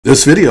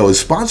This video is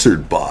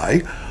sponsored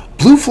by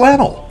Blue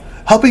Flannel,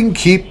 helping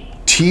keep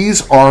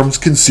T's arms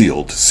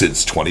concealed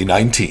since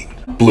 2019.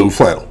 Blue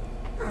Flannel.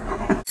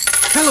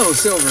 Hello,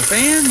 Silver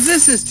fans.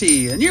 This is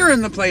T, and you're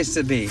in the place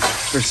to be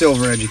for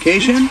silver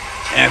education,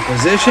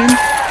 acquisition,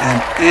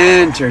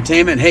 and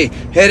entertainment. Hey,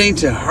 heading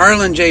to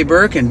Harlan J.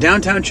 Berk in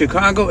downtown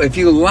Chicago. If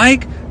you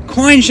like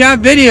coin shop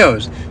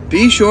videos,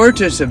 be sure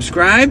to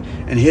subscribe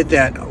and hit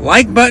that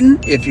like button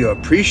if you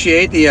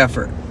appreciate the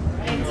effort.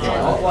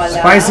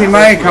 Spicy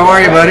Mike, how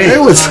are you, buddy? Hey,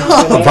 what's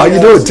up? How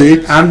you doing,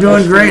 T? I'm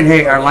doing great.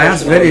 Hey, our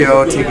last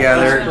video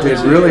together did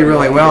really,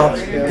 really well.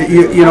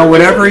 You know,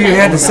 whatever you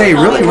had to say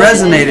really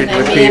resonated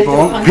with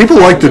people. People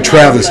like the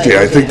travesty.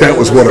 I think that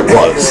was what it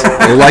was.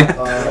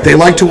 They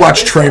like to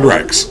watch train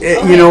wrecks.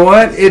 You know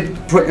what?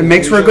 It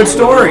makes for a good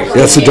story.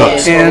 Yes, it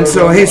does. And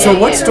so, hey, so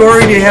what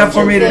story do you have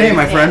for me today,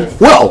 my friend?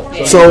 Well,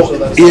 so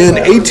in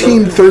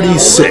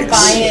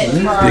 1836,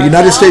 the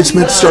United States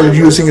Mint started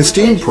using a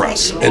steam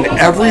press, and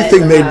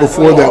everything made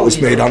before that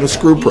was made on a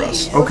screw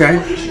press.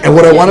 Okay. And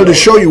what I wanted to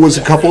show you was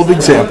a couple of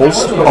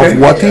examples of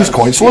what these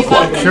coins look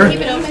like. Sure.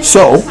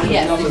 So,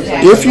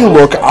 if you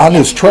look on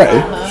this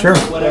tray, Sure.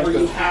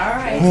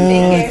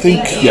 I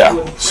think,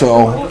 yeah.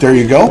 So, there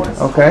you go.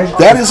 Okay.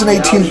 That is an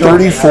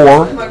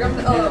 1834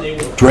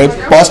 drape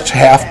bust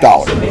 $half.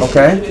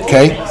 Okay.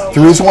 Okay?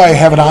 The reason why I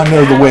have it on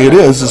there the way it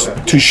is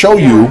to show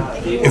you,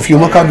 if you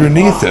look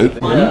underneath it,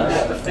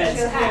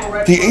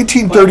 the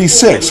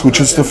 1836,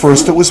 which is the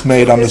first that was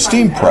made on the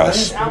steam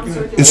press,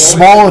 is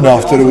small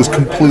enough that it was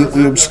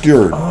completely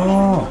obscured.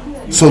 Oh.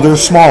 So they're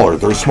smaller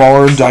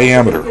in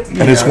diameter.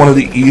 And it's one of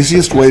the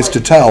easiest ways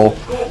to tell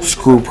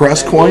screw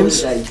press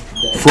coins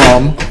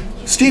from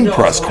steam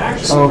press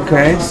coins.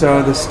 Okay,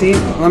 so the steam,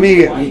 let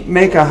me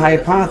make a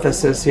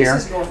hypothesis here.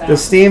 The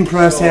steam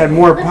press had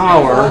more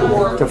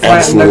power to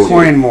flatten the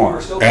coin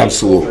more.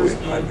 Absolutely.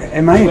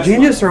 Am I a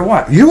genius or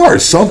what? You are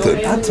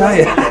something. I'll tell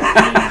you.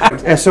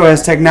 So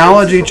as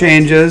technology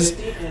changes,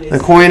 the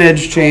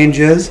coinage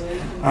changes,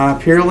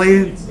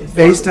 purely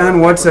based on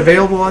what's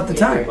available at the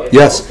time.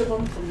 Yes.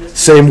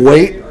 Same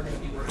weight,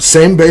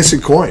 same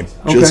basic coin.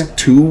 Okay.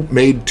 Just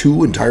made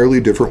two entirely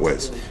different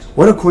ways.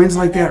 What do coins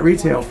like that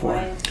retail for?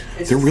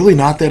 They're really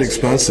not that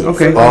expensive.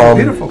 Okay,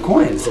 beautiful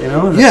coins, you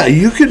know. Yeah,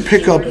 you can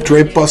pick up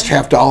drape bust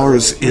 $half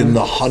in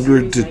the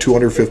 $100 to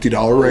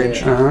 $250 range.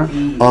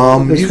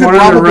 This You one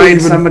could on the probably right,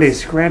 even somebody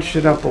scratched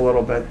it up a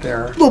little bit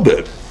there. a little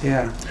bit.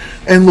 Yeah.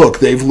 And look,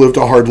 they've lived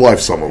a hard life,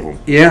 some of them.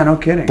 Yeah, no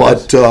kidding.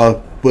 But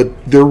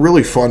they're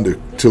really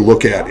fun to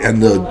look at,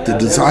 and the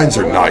designs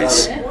are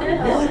nice.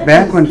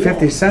 Back when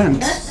 50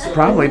 cents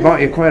probably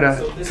bought you quite a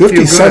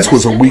 50 cents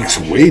goods. was a week's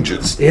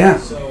wages. Yeah.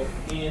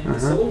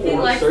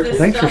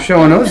 Thanks for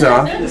showing those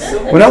off.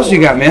 What else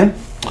you got, man?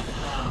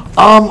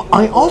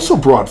 I also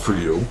brought for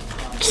you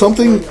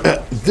something.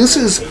 This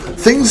is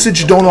things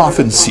that you don't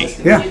often see.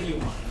 Yeah.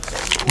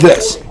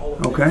 This.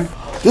 Okay.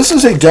 This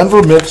is a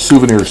Denver Mint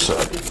souvenir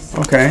set.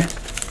 Okay.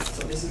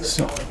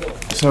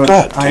 So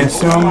ahead. I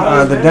assume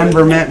the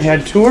Denver Mint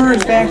had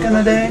tours back in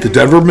the day? The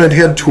Denver Mint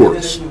had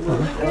tours.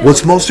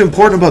 What's most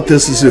important about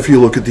this is if you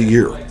look at the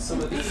year.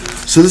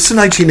 So this is a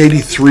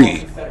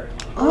 1983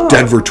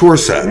 Denver tour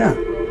set.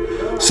 Yeah.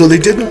 So they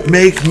didn't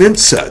make mint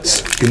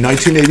sets in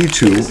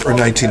 1982 or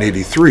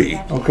 1983.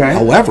 Okay.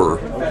 However,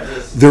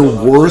 there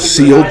were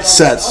sealed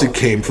sets that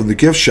came from the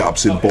gift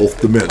shops in both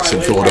the mints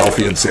in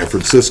Philadelphia and San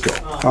Francisco.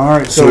 All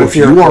right, so if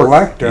you're a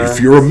collector. If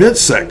you're a mint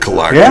set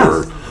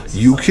collector,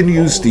 you can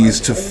use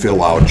these to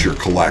fill out your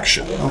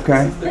collection.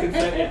 Okay.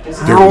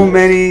 How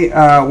many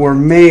were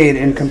made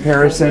in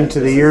comparison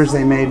to the years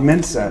they made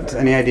mint sets?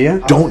 Any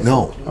idea? Don't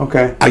know.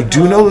 Okay. I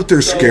do know that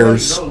they're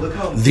scarce.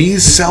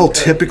 These sell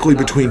typically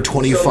between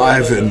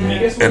 $25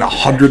 and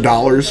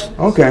 $100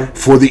 Okay.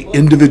 for the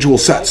individual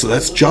set. So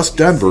that's just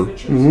Denver.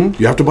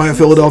 Mm-hmm. You have to buy a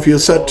Philadelphia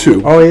set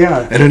too. Oh,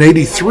 yeah. And in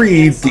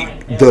 83,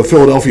 the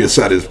Philadelphia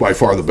set is by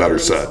far the better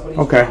set.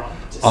 Okay.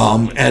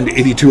 And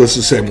 82 is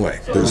the same way.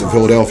 There's a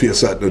Philadelphia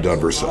set and a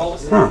Denver set.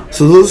 Huh.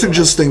 So those are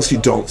just things you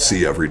don't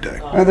see every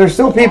day. There's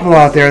still people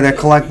out there that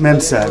collect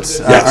mint sets.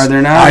 Yes. Are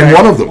there not? I'm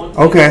one of them.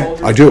 Okay.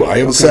 I do. I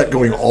have a set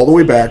going all the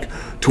way back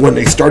to when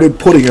they started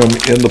putting them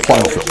in the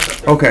pile film.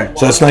 Okay.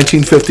 So that's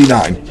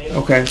 1959.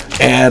 Okay.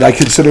 And I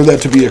consider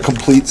that to be a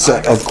complete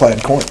set of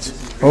clad coins.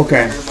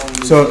 Okay.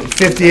 So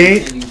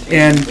 58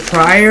 and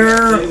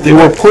prior? They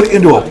were put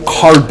into a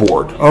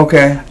cardboard.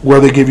 Okay. Where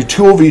they gave you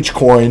two of each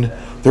coin.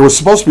 There was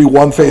supposed to be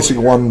one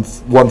facing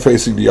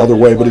facing the other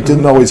way, but it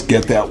didn't always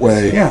get that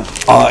way. Yeah.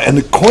 And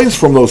the coins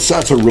from those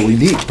sets are really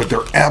neat, but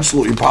they're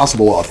absolutely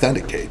impossible to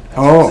authenticate.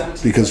 Oh.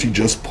 Because you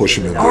just push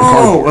them into the Oh,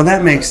 cardboard. well,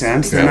 that makes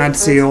sense. They're Yeah. not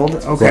sealed.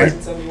 Okay.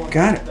 Right.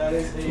 Got it.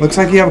 Looks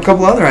like you have a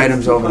couple other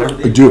items over there.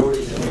 I do.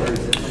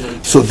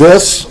 So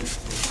this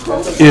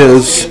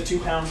is,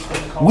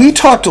 we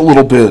talked a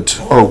little bit,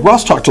 or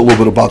Russ talked a little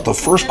bit about the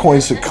first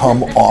coins that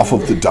come off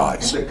of the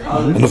dies.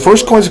 And the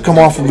first coins that come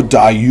off of a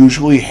die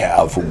usually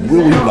have a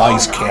really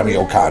nice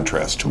cameo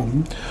contrast to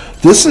them.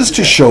 This is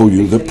to show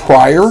you that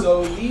prior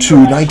to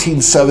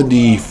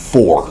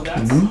 1974,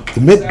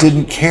 the Mint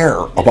didn't care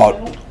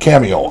about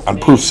cameo on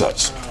proof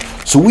sets.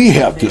 So we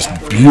have this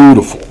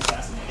beautiful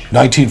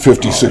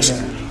 1956,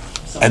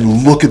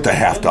 and look at the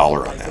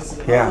 $50 on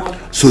that.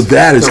 Yeah. So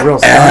that is real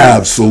style.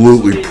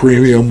 absolutely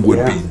premium,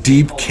 would be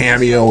deep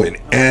cameo in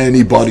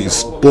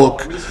anybody's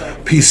book.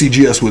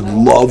 PCGS would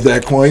love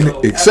that coin,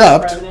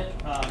 except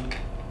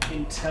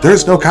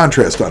there's no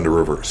contrast on the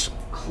reverse.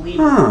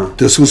 Huh.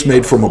 This was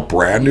made from a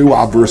brand new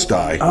obverse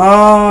die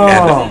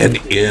and an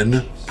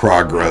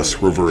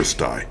in-progress reverse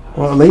die.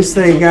 Well, at least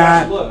they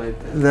got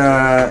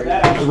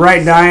the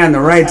right die on the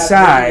right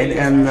side,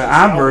 and the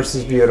obverse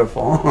is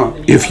beautiful.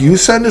 If you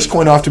send this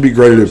coin off to be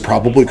graded, it'd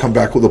probably come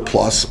back with a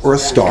plus or a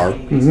star,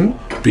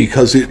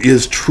 because it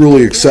is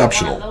truly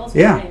exceptional.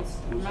 Yeah.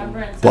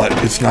 But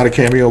it's not a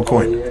cameo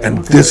coin,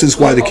 and this is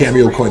why the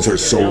cameo coins are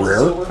so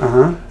rare,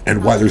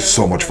 and why they're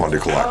so much fun to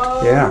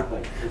collect. Yeah.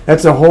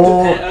 That's a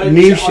whole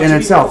niche in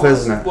itself,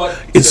 isn't it?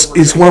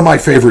 It's one of my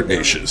favorite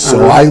niches.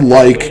 So I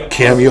like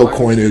cameo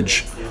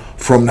coinage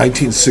from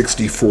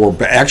 1964,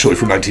 actually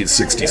from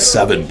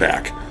 1967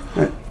 back,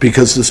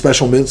 because the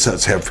special mint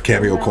sets have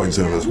cameo coins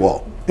in them as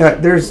well.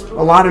 There's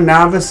a lot of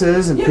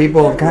novices and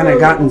people have kind of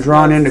gotten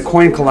drawn into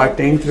coin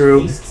collecting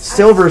through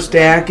silver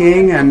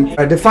stacking, and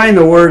define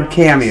the word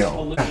cameo.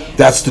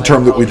 That's the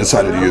term that we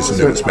decided to use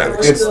in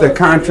numismatics. It's the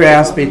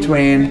contrast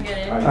between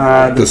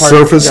the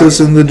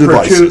surfaces and the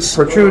devices.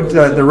 Protrude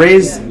the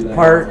raised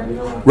part.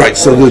 Right,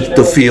 so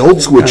the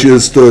fields, which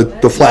is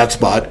the flat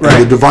spot,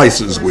 and the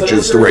devices, which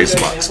is the raised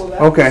spots.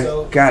 Okay,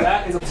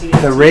 got it.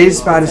 The raised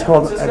spot is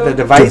called the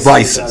device?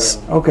 Devices.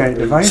 Okay,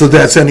 device. So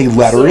that's any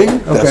lettering,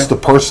 that's the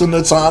person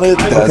that's on it,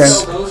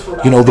 that's,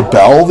 the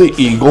bell, the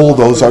eagle,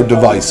 those are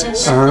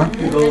devices. Yeah,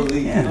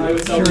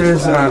 it sure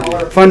is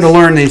fun to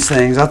learn these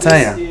things, I'll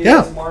tell you.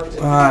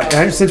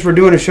 Yeah. Since we're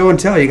doing a show and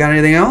tell, you got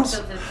anything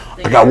else?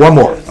 I got one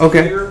more.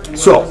 Okay.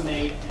 So,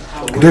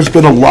 there's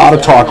been a lot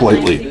of talk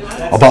lately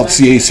about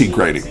CAC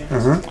grading.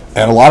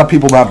 And a lot of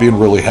people not being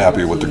really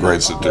happy with the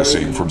grades that they're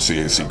seeing from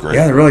CAC grading.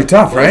 Yeah, they're really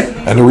tough, right?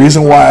 And the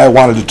reason why I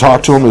wanted to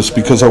talk to them is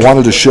because I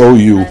wanted to show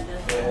you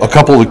a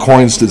couple of the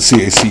coins that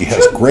CAC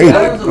has graded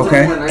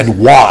and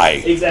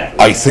why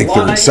I think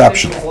they're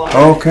exceptional.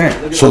 Okay.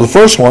 So the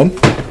first one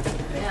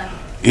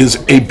is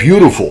a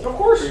beautiful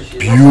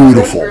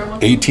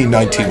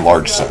 1819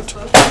 large cent.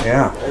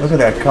 Yeah, look at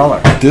that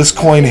color. This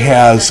coin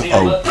has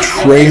a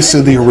trace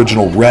of the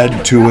original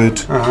red to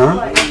it.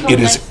 It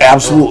is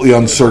absolutely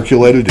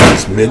uncirculated. It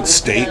is mint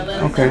state.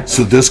 Okay.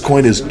 So this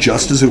coin is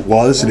just as it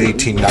was in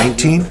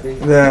 1819,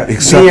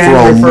 except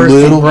for a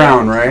little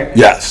brown, right?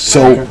 Yes.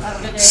 So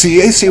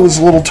CAC was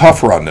a little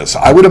tougher on this.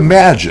 I would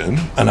imagine,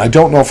 and I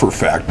don't know for a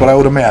fact, but I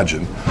would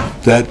imagine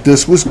that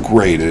this was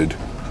graded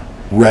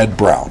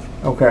red-brown.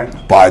 Okay.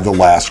 By the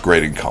last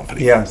grading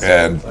company. Yes.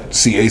 And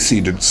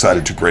CAC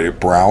decided to grade it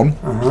brown.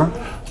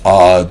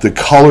 The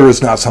color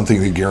is not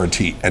something they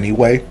guarantee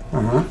anyway.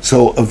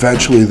 So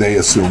eventually they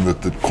assume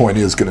that the coin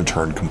is going to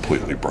turn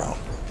completely brown.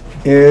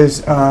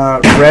 Is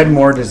red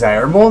more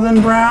desirable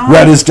than brown?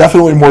 Red is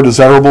definitely more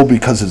desirable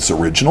because it's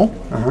original.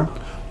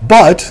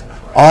 But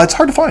it's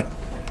hard to find.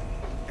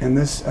 And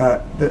this,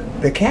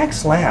 the CAC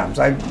slabs,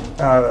 the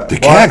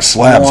CAC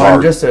slabs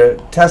are just to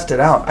test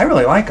it out. I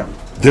really like them.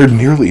 They're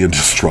nearly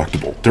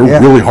indestructible. They're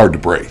really hard to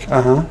break,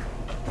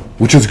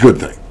 which is a good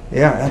thing.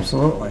 Yeah,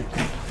 absolutely.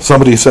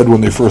 Somebody said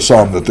when they first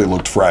saw them that they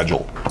looked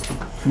fragile.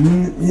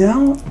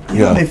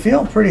 They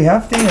feel pretty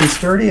hefty and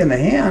sturdy in the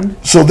hand.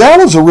 So that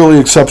was a really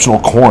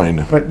exceptional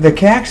coin. But the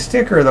CAC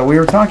sticker, though, we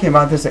were talking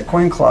about this at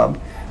Coin Club,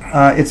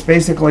 it's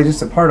basically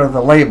just a part of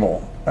the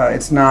label.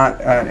 It's not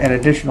an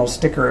additional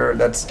sticker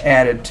that's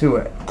added to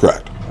it.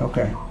 Correct.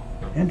 Okay.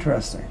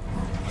 Interesting.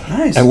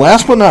 Nice. And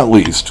last but not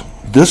least,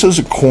 this is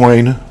a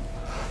coin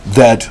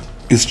that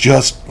is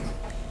just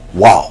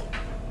wow.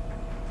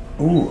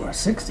 Ooh, a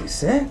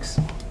 66?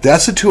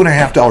 That's a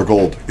 $2.50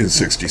 gold in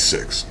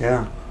 66.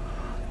 Yeah.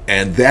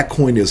 And that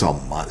coin is a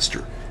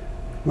monster.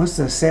 Must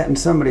have sat in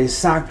somebody's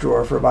sock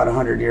drawer for about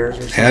 100 years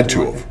or something. Had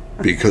to have,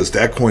 because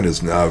that coin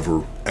has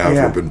never,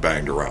 ever been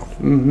banged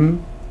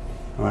around.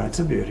 Oh, that's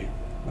a beauty.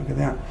 Look at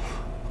that.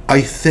 I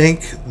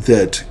think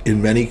that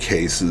in many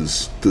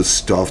cases, the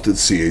stuff that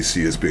CAC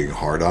is being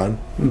hard on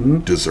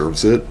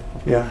deserves it.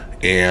 Yeah.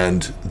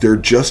 And they're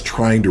just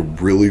trying to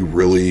really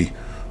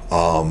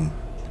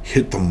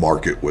hit the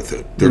market with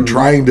it. They're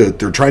trying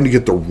to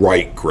get the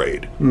right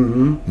grade.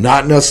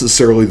 Not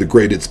necessarily the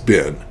grade it's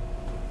been,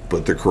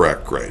 but the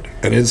correct grade.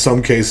 And in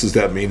some cases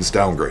that means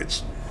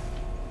downgrades.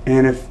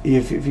 And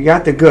if you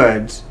got the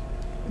goods,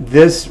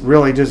 this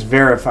really just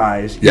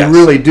verifies you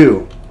really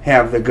do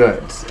have the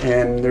goods,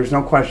 and there's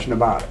no question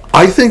about it.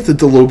 I think that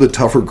the little bit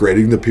tougher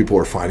grading that people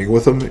are finding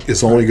with them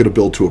is only going to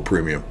build to a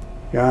premium.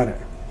 Got it.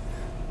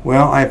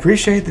 Well, I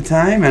appreciate the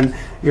time and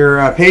your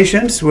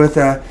patience with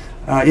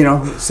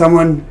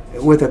someone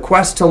with a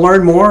quest to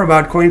learn more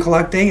about coin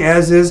collecting,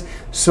 as is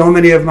so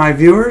many of my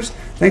viewers.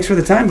 Thanks for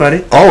the time,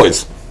 buddy.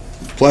 Always.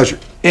 Pleasure.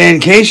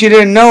 In case you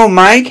didn't know,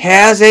 Mike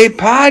has a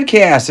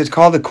podcast. It's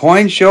called the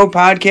Coin Show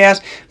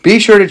Podcast. Be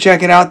sure to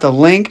check it out. The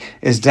link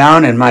is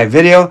down in my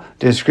video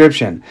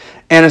description.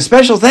 And a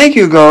special thank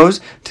you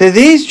goes to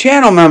these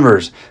channel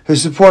members who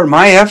support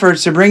my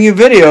efforts to bring you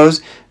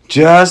videos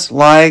just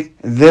like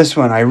this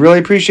one. I really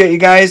appreciate you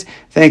guys.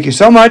 Thank you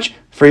so much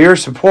for your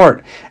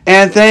support.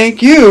 And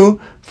thank you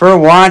for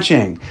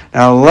watching.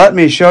 Now let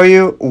me show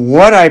you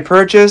what I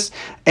purchased.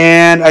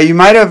 And you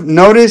might have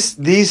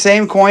noticed these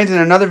same coins in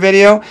another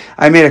video.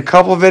 I made a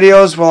couple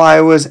videos while I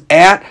was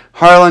at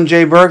Harlan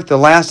J. Berk. The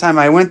last time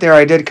I went there,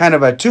 I did kind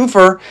of a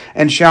twofer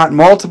and shot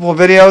multiple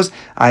videos.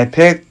 I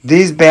picked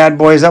these bad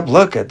boys up.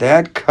 Look at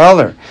that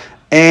color.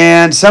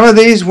 And some of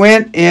these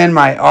went in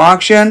my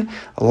auction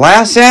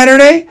last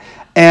Saturday,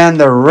 and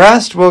the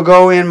rest will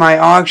go in my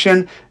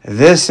auction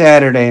this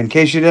Saturday. In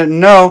case you didn't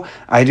know,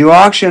 I do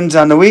auctions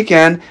on the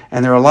weekend,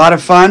 and they're a lot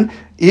of fun.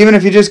 Even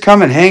if you just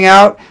come and hang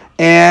out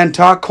and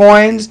talk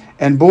coins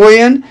and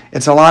bullion,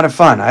 it's a lot of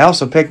fun. I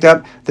also picked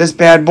up this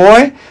bad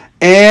boy,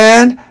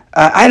 and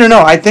I don't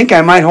know, I think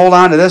I might hold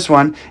on to this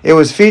one. It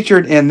was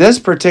featured in this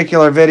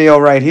particular video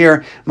right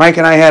here. Mike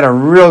and I had a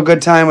real good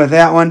time with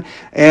that one,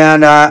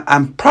 and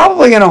I'm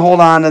probably going to hold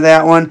on to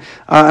that one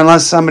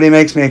unless somebody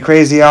makes me a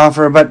crazy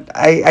offer, but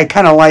I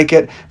kind of like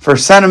it for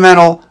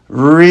sentimental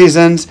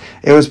reasons.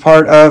 It was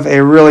part of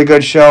a really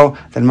good show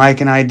that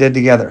Mike and I did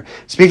together.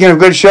 Speaking of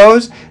good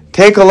shows,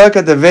 take a look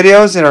at the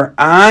videos that are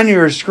on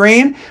your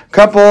screen. A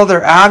couple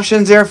other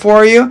options there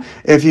for you.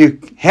 If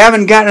you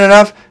haven't gotten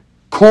enough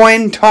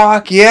coin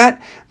talk yet,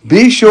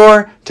 be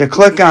sure to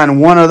click on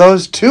one of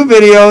those two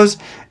videos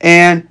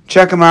and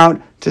check them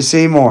out to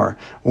see more.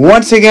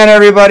 Once again,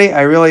 everybody,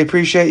 I really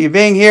appreciate you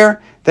being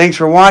here. Thanks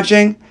for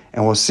watching,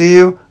 and we'll see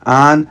you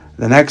on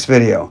the next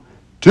video.